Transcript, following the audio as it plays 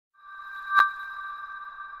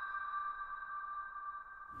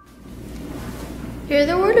Hear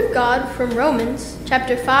the word of God from Romans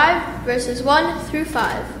chapter 5, verses 1 through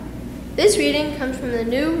 5. This reading comes from the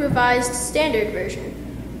New Revised Standard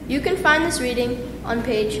Version. You can find this reading on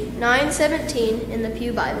page 917 in the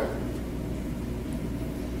Pew Bible.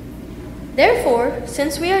 Therefore,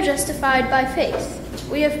 since we are justified by faith,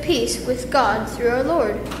 we have peace with God through our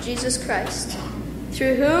Lord Jesus Christ,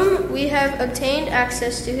 through whom we have obtained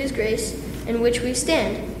access to his grace in which we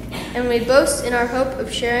stand, and we boast in our hope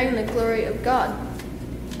of sharing the glory of God.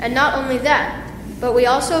 And not only that, but we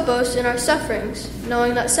also boast in our sufferings,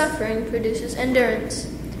 knowing that suffering produces endurance,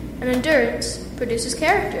 and endurance produces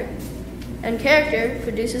character, and character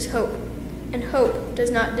produces hope, and hope does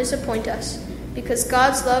not disappoint us, because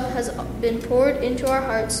God's love has been poured into our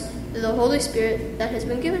hearts through the Holy Spirit that has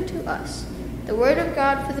been given to us. The word of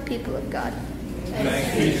God for the people of God.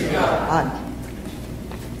 Thanks be to God.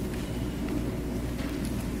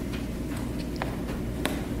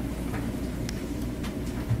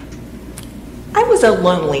 I was a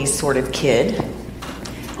lonely sort of kid.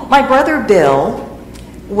 My brother Bill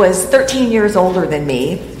was 13 years older than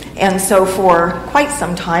me, and so for quite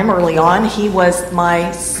some time early on, he was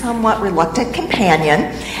my somewhat reluctant companion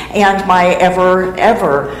and my ever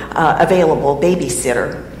available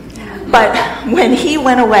babysitter. But when he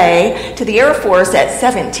went away to the Air Force at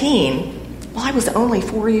 17, well, I was only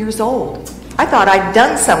 4 years old. I thought I'd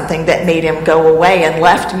done something that made him go away and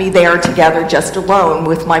left me there together just alone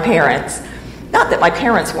with my parents. Not that my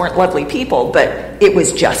parents weren't lovely people, but it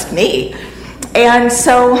was just me. And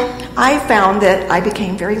so I found that I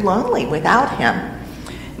became very lonely without him.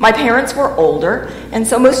 My parents were older, and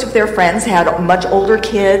so most of their friends had much older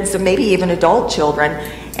kids, or maybe even adult children,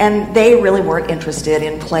 and they really weren't interested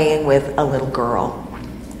in playing with a little girl.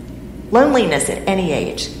 Loneliness at any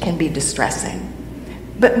age can be distressing.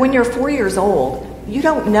 But when you're 4 years old, you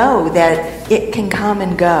don't know that it can come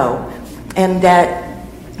and go, and that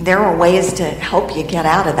there are ways to help you get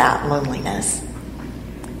out of that loneliness.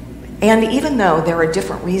 And even though there are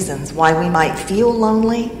different reasons why we might feel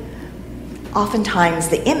lonely, oftentimes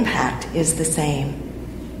the impact is the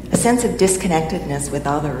same. A sense of disconnectedness with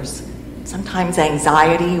others, sometimes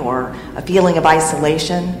anxiety or a feeling of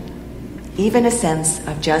isolation, even a sense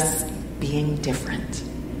of just being different.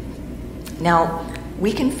 Now,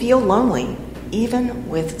 we can feel lonely even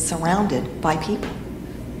with surrounded by people.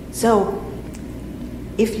 So,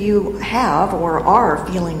 if you have or are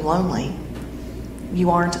feeling lonely, you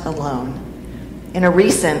aren't alone. In a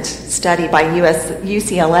recent study by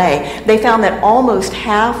UCLA, they found that almost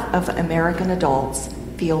half of American adults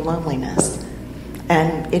feel loneliness,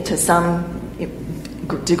 and it to some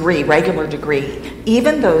degree, regular degree,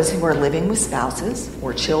 even those who are living with spouses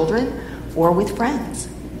or children or with friends.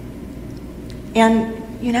 And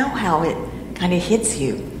you know how it kind of hits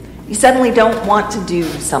you. You suddenly don't want to do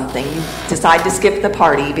something. You decide to skip the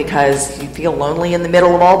party because you feel lonely in the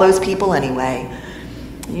middle of all those people anyway.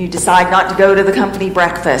 You decide not to go to the company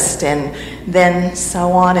breakfast, and then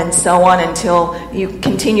so on until you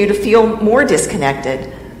continue to feel more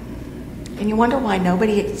disconnected. And you wonder why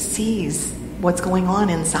nobody sees what's going on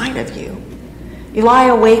inside of you. You lie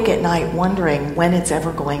awake at night wondering when it's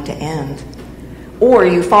ever going to end. Or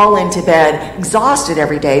you fall into bed exhausted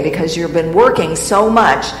every day because you've been working so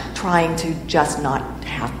much trying to just not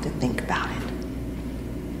have to think about it.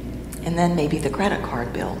 And then maybe the credit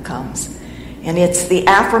card bill comes. And it's the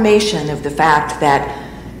affirmation of the fact that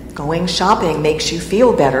going shopping makes you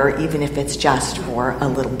feel better, even if it's just for a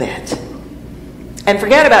little bit. And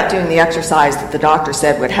forget about doing the exercise that the doctor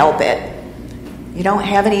said would help it. You don't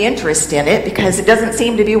have any interest in it because it doesn't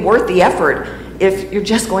seem to be worth the effort if you're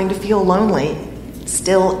just going to feel lonely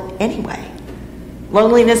still anyway.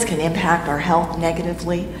 Loneliness can impact our health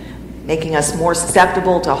negatively, making us more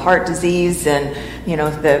susceptible to heart disease and,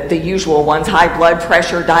 the usual ones, high blood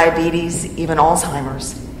pressure, diabetes, even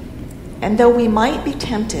Alzheimer's. And though we might be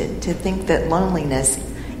tempted to think that loneliness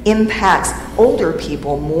impacts older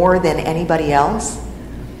people more than anybody else,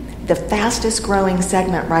 the fastest growing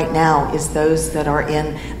segment right now is those that are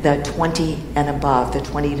in the 20 and above, the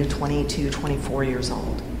 20 to 22, 24 years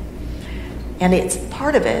old. And it's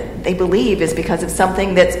part of it, they believe, is because of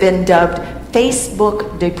something that's been dubbed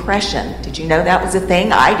Facebook depression. Did you know that was a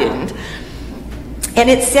thing? I didn't. And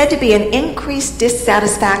it's said to be an increased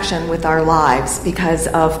dissatisfaction with our lives because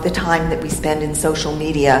of the time that we spend in social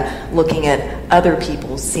media looking at other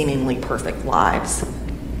people's seemingly perfect lives.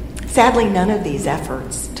 Sadly, none of these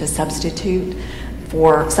efforts to substitute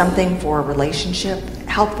for something for a relationship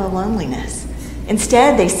help the loneliness.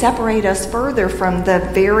 Instead, they separate us further from the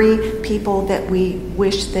very people that we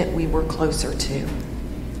wish that we were closer to.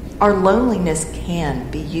 Our loneliness can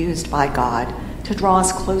be used by God to to draw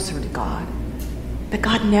us closer to God. But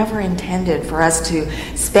God never intended for us to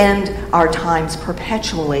spend our times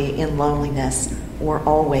perpetually in loneliness or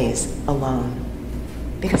always alone,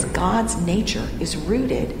 because God's nature is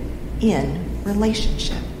rooted in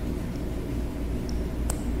relationship.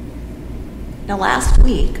 Now, last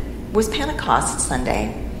week was Pentecost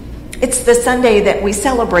Sunday. It's the Sunday that we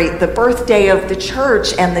celebrate the birthday of the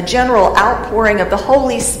church and the general outpouring of the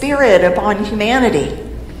Holy Spirit upon humanity.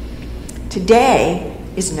 Today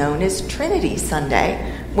is known as Trinity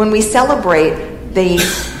Sunday, when we celebrate the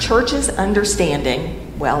church's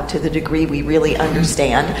understanding, well, to the degree we really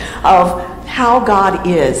understand, of how God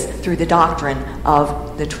is through the doctrine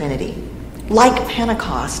of the Trinity. Like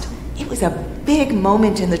Pentecost, it was a big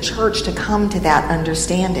moment in the church to come to that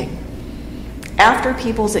understanding. After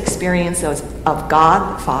people's experience of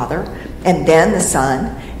God the Father, and then the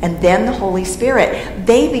Son, and then the Holy Spirit,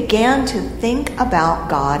 they began to think about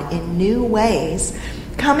God in new ways,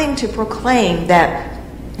 coming to proclaim that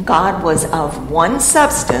God was of one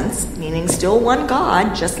substance, meaning still one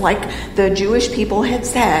God, just like the Jewish people had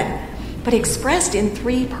said, but expressed in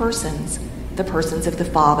three persons, the persons of the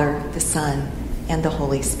Father, the Son, and the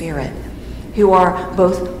Holy Spirit, who are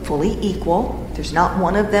both fully equal. There's not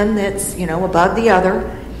one of them that's, above the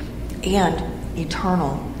other, and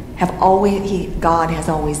eternal. God has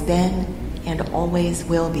always been and always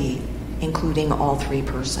will be, including all three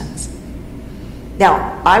persons.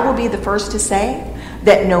 Now, I will be the first to say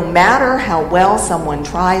that no matter how well someone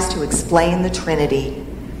tries to explain the Trinity,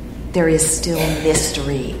 there is still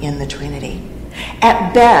mystery in the Trinity.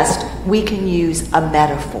 At best, we can use a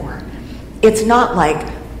metaphor. It's not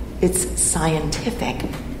like it's scientific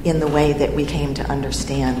in the way that we came to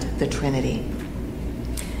understand the Trinity.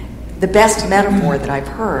 The best metaphor that I've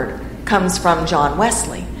heard comes from John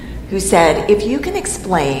Wesley, who said, if you can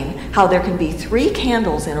explain how there can be 3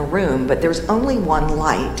 candles in a room, but there's only one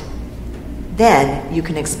light, then you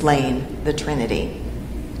can explain the Trinity.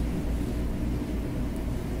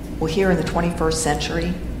 Well, here in the 21st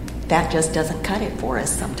century, that just doesn't cut it for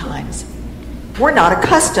us sometimes. We're not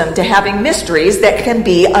accustomed to having mysteries that can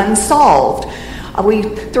be unsolved.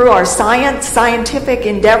 Through our scientific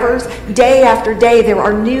endeavors, day after day, there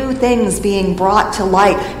are new things being brought to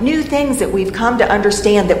light, new things that we've come to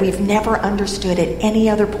understand that we've never understood at any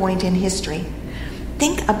other point in history.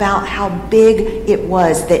 Think about how big it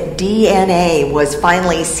was that DNA was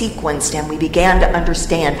finally sequenced and we began to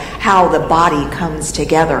understand how the body comes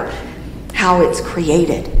together, how it's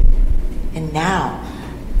created. And now,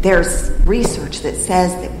 there's research that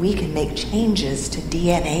says that we can make changes to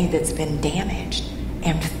DNA that's been damaged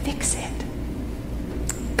and fix it.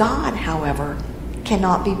 God, however,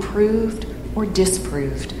 cannot be proved or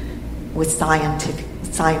disproved with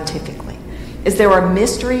scientifically, as there are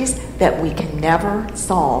mysteries that we can never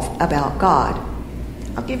solve about God.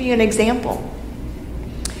 I'll give you an example.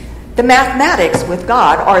 The mathematics with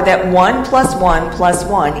God are that 1 + 1 +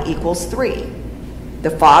 1 equals 3. The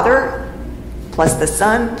Father plus the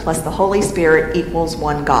Son plus the Holy Spirit equals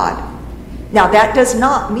one God. Now, that does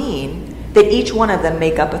not mean that each one of them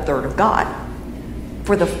make up a third of God.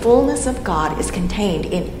 For the fullness of God is contained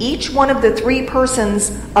in each one of the 3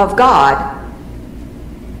 persons of God,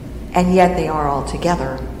 and yet they are all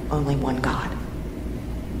together only one God.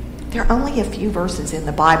 There are only a few verses in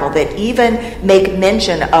the Bible that even make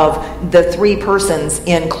mention of the 3 persons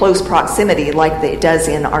in close proximity like it does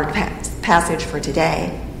in our passage for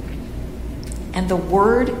today. And the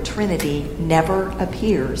word Trinity never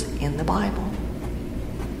appears in the Bible.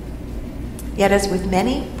 Yet, as with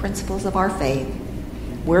many principles of our faith,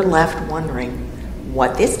 we're left wondering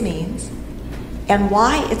what this means and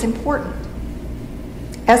why it's important.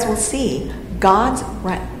 As we'll see, God's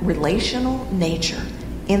relational nature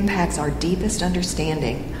impacts our deepest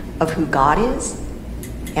understanding of who God is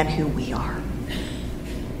and who we are.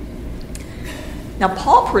 Now,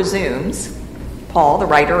 Paul, the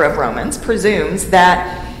writer of Romans, presumes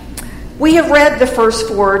that we have read the first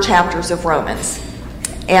 4 chapters of Romans.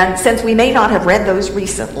 And since we may not have read those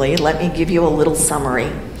recently, let me give you a little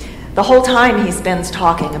summary. The whole time he spends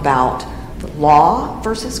talking about the law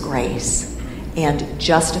versus grace and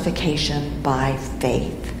justification by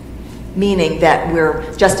faith. Meaning that we're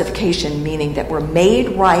made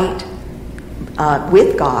right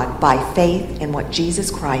with God by faith in what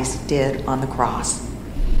Jesus Christ did on the cross.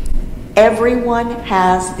 Everyone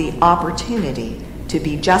has the opportunity to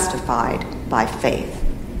be justified by faith,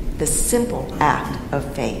 the simple act of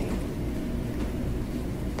faith.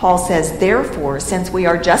 Paul says, therefore, since we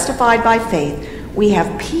are justified by faith, we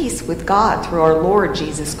have peace with God through our Lord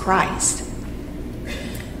Jesus Christ.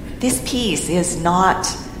 This peace is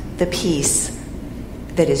not the peace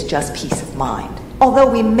that is just peace of mind. although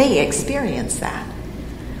we may experience that.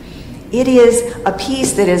 It is a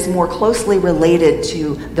peace that is more closely related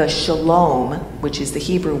to the shalom, which is the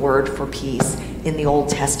Hebrew word for peace in the Old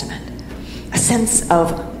Testament. A sense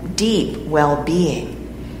of deep well-being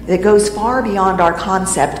that goes far beyond our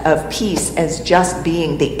concept of peace as just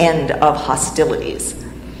being the end of hostilities.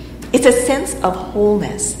 It's a sense of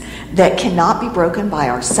wholeness that cannot be broken by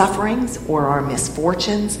our sufferings or our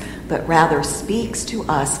misfortunes, but rather speaks to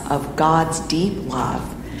us of God's deep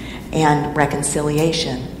love and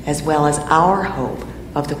reconciliation, as well as our hope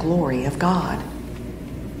of the glory of God.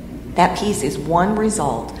 That peace is one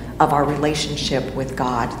result of our relationship with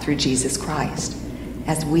God through Jesus Christ,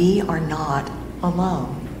 as we are not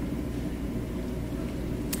alone.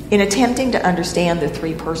 In attempting to understand the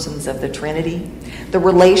three persons of the Trinity, the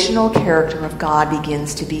relational character of God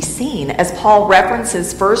begins to be seen as Paul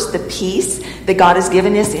references first the peace that God has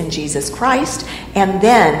given us in Jesus Christ, and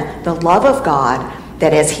then the love of God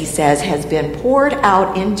that, as he says, has been poured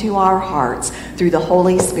out into our hearts through the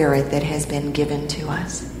Holy Spirit that has been given to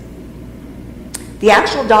us. The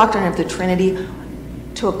actual doctrine of the Trinity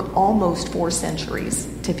took almost 4 centuries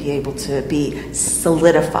to be able to be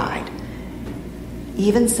solidified.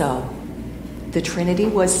 Even so, the Trinity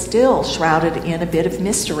was still shrouded in a bit of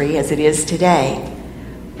mystery as it is today.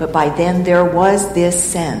 But by then there was this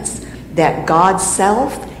sense that God's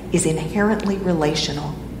self is inherently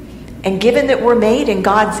relational. And given that we're made in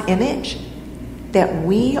God's image, that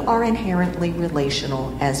we are inherently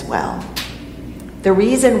relational as well. The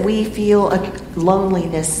reason we feel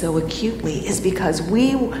loneliness so acutely is because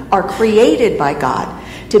we are created by God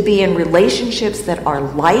to be in relationships that are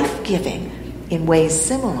life-giving in ways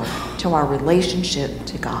similar to our relationship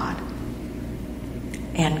to God.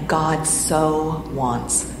 And God so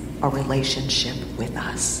wants a relationship with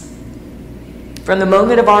us. From the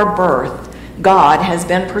moment of our birth, God has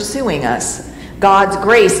been pursuing us, God's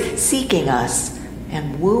grace seeking us,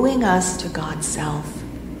 and wooing us to God's self.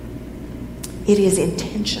 It is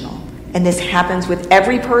intentional, and this happens with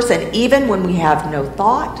every person, even when we have no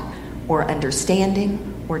thought or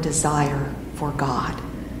understanding or desire for God.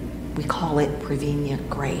 We call it prevenient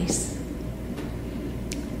grace.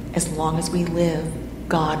 As long as we live,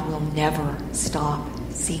 God will never stop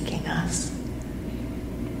seeking us.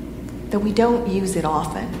 Though we don't use it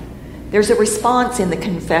often, there's a response in the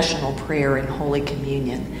confessional prayer in Holy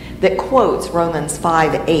Communion that quotes Romans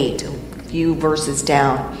 5:8, a few verses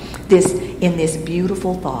down, in this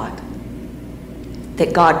beautiful thought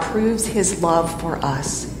that God proves his love for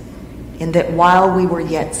us in that while we were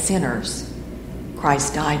yet sinners,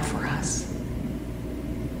 Christ died for us.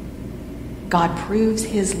 God proves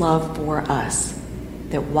his love for us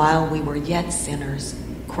that while we were yet sinners,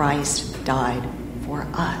 Christ died for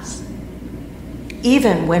us.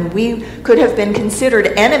 Even when we could have been considered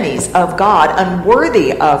enemies of God,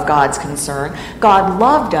 unworthy of God's concern, God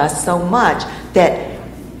loved us so much that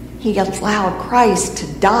he allowed Christ to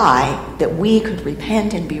die that we could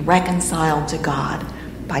repent and be reconciled to God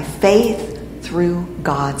by faith through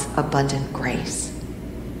God's abundant grace.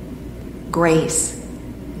 Grace,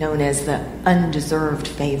 known as the undeserved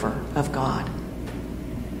favor of God.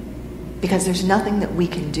 Because there's nothing that we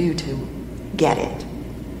can do to get it.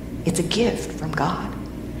 It's a gift from God.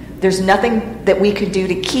 There's nothing that we could do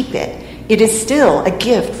to keep it. It is still a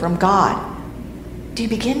gift from God. Do you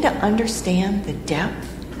begin to understand the depth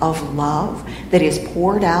of love that is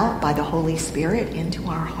poured out by the Holy Spirit into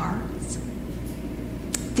our hearts?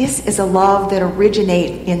 This is a love that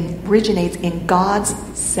originates in God's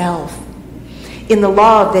self, in the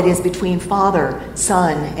love that is between Father,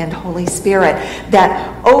 Son, and Holy Spirit,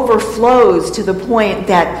 that overflows to the point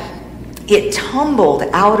that it tumbled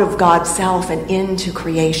out of God's self and into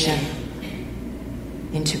creation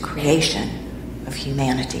of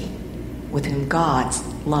humanity with whom God's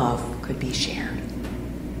love could be shared.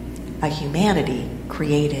 A humanity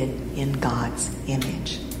created in God's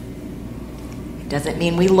image. It doesn't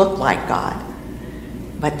mean we look like God,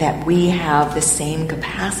 but that we have the same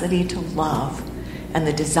capacity to love and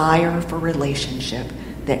the desire for relationship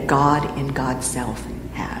that God in God's self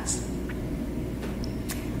has.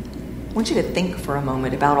 I want you to think for a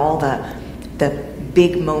moment about all the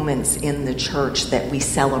big moments in the church that we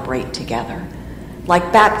celebrate together,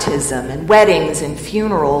 like baptism and weddings and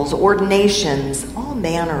funerals, ordinations, all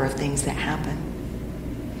manner of things that happen.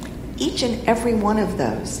 Each and every one of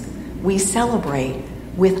those we celebrate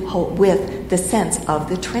with the sense of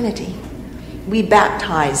the Trinity. We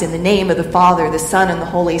baptize in the name of the Father, the Son, and the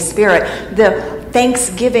Holy Spirit. The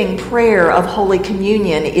Thanksgiving prayer of Holy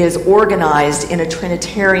Communion is organized in a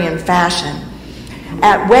Trinitarian fashion.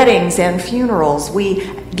 At weddings and funerals, we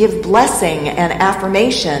give blessing and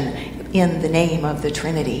affirmation in the name of the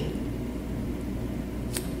Trinity.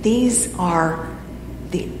 These are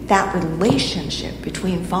that relationship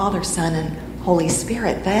between Father, Son, and Holy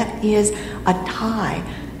Spirit. That is a tie,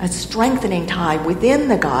 a strengthening tie within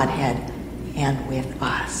the Godhead and with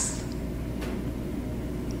us.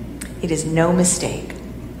 It is no mistake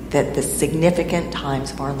that the significant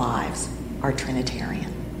times of our lives are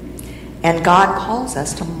Trinitarian. And God calls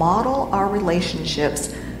us to model our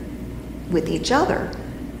relationships with each other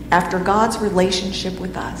after God's relationship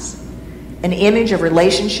with us. An image of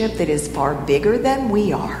relationship that is far bigger than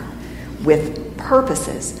we are, with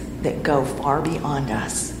purposes that go far beyond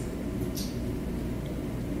us.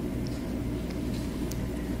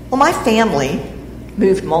 Well, my family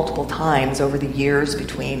moved multiple times over the years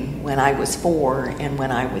between when I was 4 and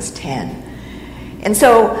when I was 10. And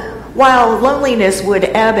so while loneliness would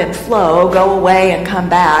ebb and flow, go away and come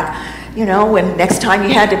back, when next time you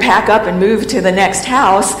had to pack up and move to the next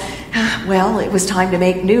house, well, it was time to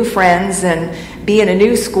make new friends and be in a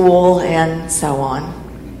new school and so on.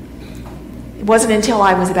 It wasn't until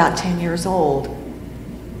I was about 10 years old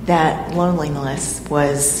that loneliness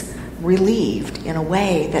was relieved in a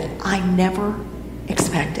way that I never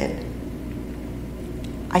expected.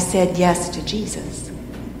 I said yes to Jesus.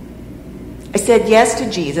 I said yes to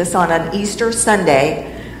Jesus on an Easter Sunday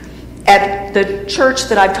at the church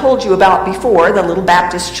that I've told you about before, the little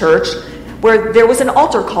Baptist church, where there was an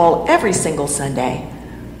altar call every single Sunday.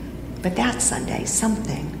 But that Sunday,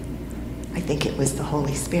 something, I think it was the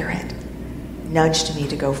Holy Spirit, nudged me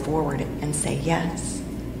to go forward and say yes.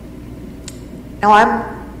 Now,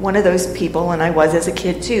 I'm one of those people, and I was as a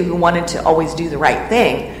kid too, who wanted to always do the right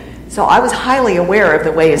thing. So I was highly aware of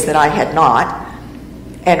the ways that I had not.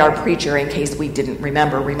 And our preacher, in case we didn't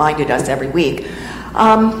remember, reminded us every week.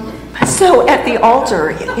 So at the altar,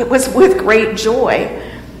 it was with great joy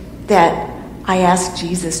that I asked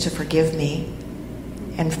Jesus to forgive me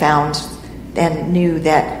and found and knew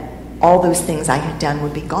that all those things I had done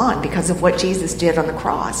would be gone because of what Jesus did on the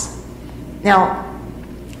cross. Now,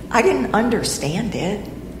 I didn't understand it.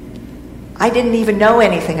 I didn't even know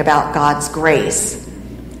anything about God's grace.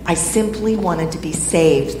 I simply wanted to be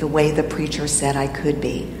saved the way the preacher said I could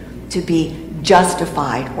be, to be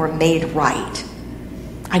justified or made right.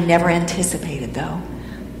 I never anticipated, though,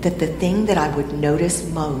 that the thing that I would notice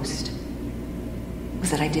most was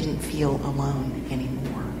that I didn't feel alone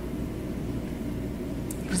anymore.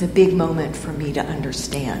 It was a big moment for me to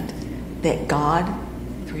understand that God,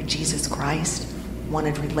 through Jesus Christ,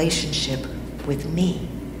 wanted relationship with me.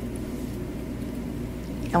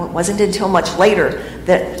 Now, it wasn't until much later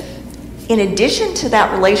that, in addition to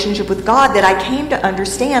that relationship with God, that I came to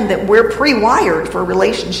understand that we're pre-wired for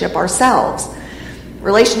relationship ourselves,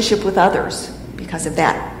 relationship with others, because of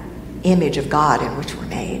that image of God in which we're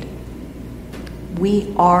made.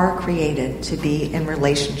 We are created to be in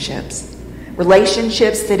relationships.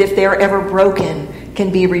 Relationships that, if they're ever broken, can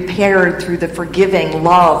be repaired through the forgiving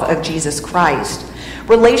love of Jesus Christ.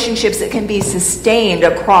 Relationships that can be sustained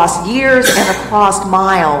across years and across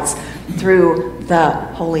miles through the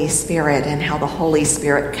Holy Spirit and how the Holy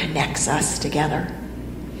Spirit connects us together.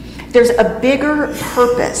 There's a bigger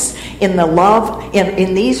purpose in the love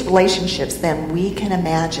in these relationships than we can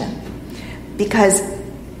imagine. Because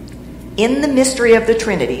in the mystery of the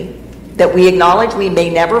Trinity, that we acknowledge we may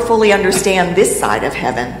never fully understand this side of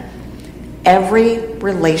heaven, every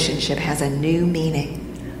relationship has a new meaning.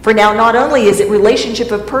 For now, not only is it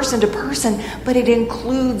relationship of person to person, but it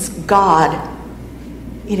includes God.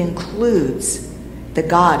 It includes the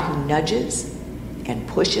God who nudges and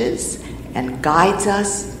pushes and guides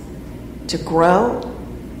us to grow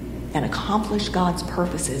and accomplish God's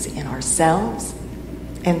purposes in ourselves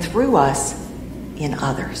and through us in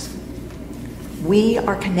others. We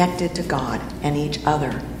are connected to God and each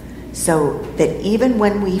other so that even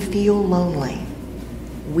when we feel lonely,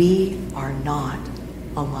 we are not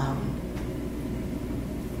alone.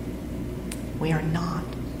 We are not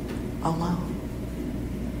alone.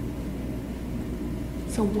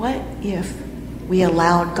 So what if we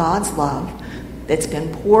allowed God's love that's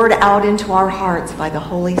been poured out into our hearts by the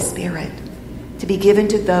Holy Spirit to be given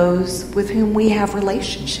to those with whom we have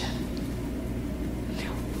relationship?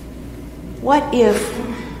 What if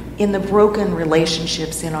in the broken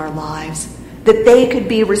relationships in our lives that they could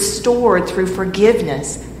be restored through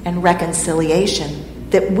forgiveness and reconciliation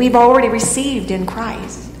that we've already received in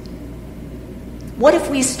Christ? What if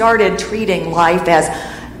we started treating life as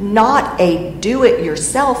not a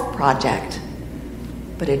do-it-yourself project,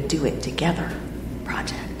 but a do-it-together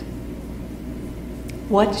project?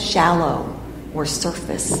 What shallow or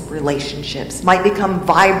surface relationships might become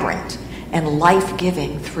vibrant and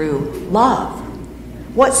life-giving through love?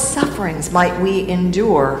 What sufferings might we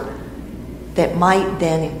endure that might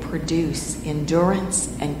then produce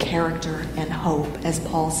endurance and character and hope, as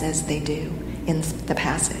Paul says they do in the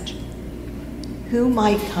passage? Who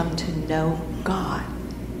might come to know God,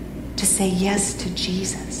 to say yes to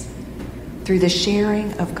Jesus through the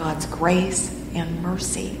sharing of God's grace and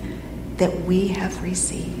mercy that we have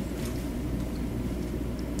received?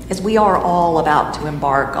 As we are all about to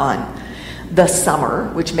embark on the summer,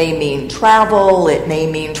 which may mean travel, it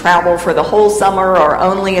may mean travel for the whole summer or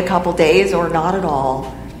only a couple days or not at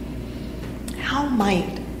all, how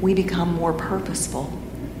might we become more purposeful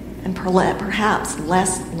and perhaps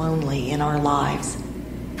less lonely in our lives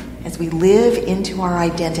as we live into our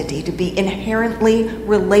identity to be inherently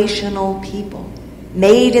relational people,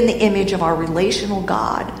 made in the image of our relational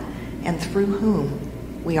God, and through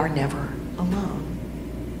whom we are never alone?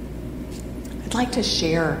 I'd like to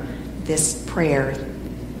share this prayer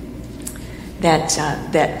that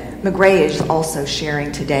McGray is also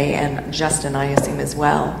sharing today, and Justin, I assume, as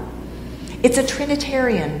well. It's a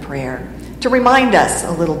Trinitarian prayer to remind us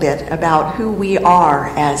a little bit about who we are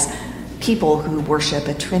as people who worship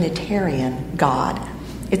a Trinitarian God.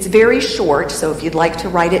 It's very short, so if you'd like to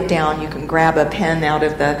write it down, you can grab a pen out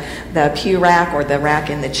of the pew rack or the rack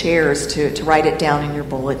in the chairs to write it down in your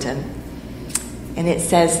bulletin. And it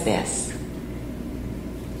says this: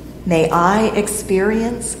 may I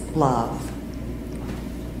experience love,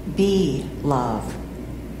 be love,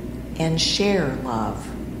 and share love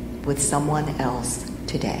with someone else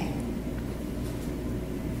today.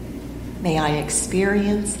 May I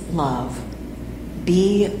experience love,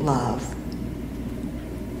 be love,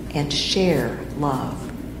 and share love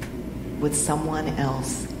with someone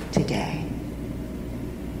else today.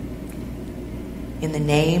 In the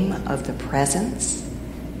name of the presence,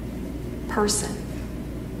 person,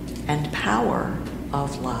 and power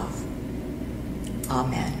of love.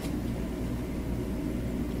 Amen.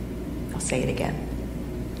 I'll say it again.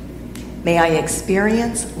 May I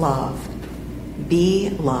experience love,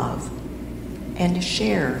 be love, and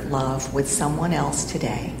share love with someone else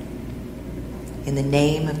today. In the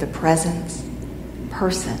name of the presence,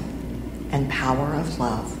 person, and power of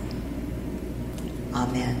love.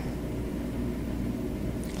 Amen.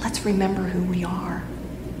 Let's remember who we are.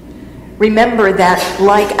 Remember that,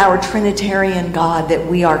 like our Trinitarian God, that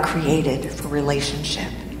we are created for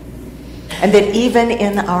relationship. And that even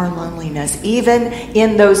in our loneliness, even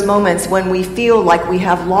in those moments when we feel like we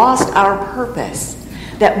have lost our purpose,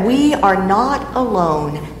 that we are not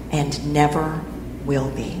alone and never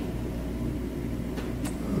will be.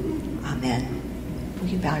 Amen. Will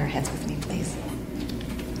you bow your heads with me, please?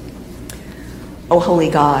 Oh,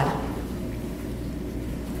 holy God,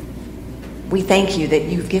 we thank you that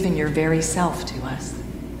you've given your very self to us.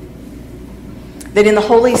 That in the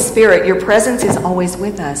Holy Spirit, your presence is always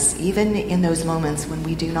with us, even in those moments when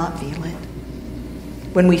we do not feel it.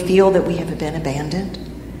 When we feel that we have been abandoned.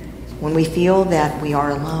 When we feel that we are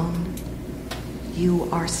alone, you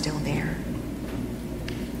are still there.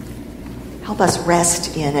 Help us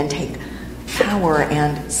rest in and take power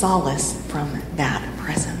and solace from that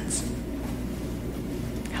presence.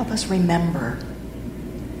 Help us remember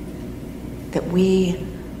that we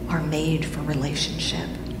are made for relationship.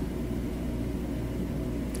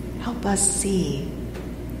 Help us see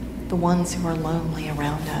the ones who are lonely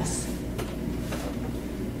around us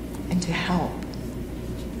and to help,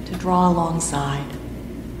 to draw alongside,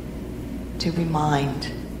 to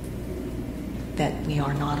remind that we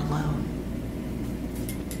are not alone.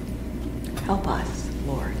 Help us,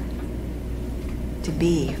 Lord, to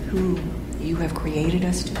be who you have created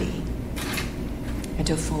us to be and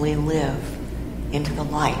to fully live into the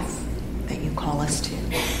life that you call us to.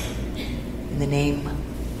 In the name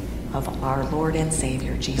of our Lord and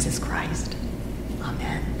Savior, Jesus Christ.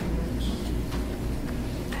 Amen.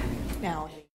 Now,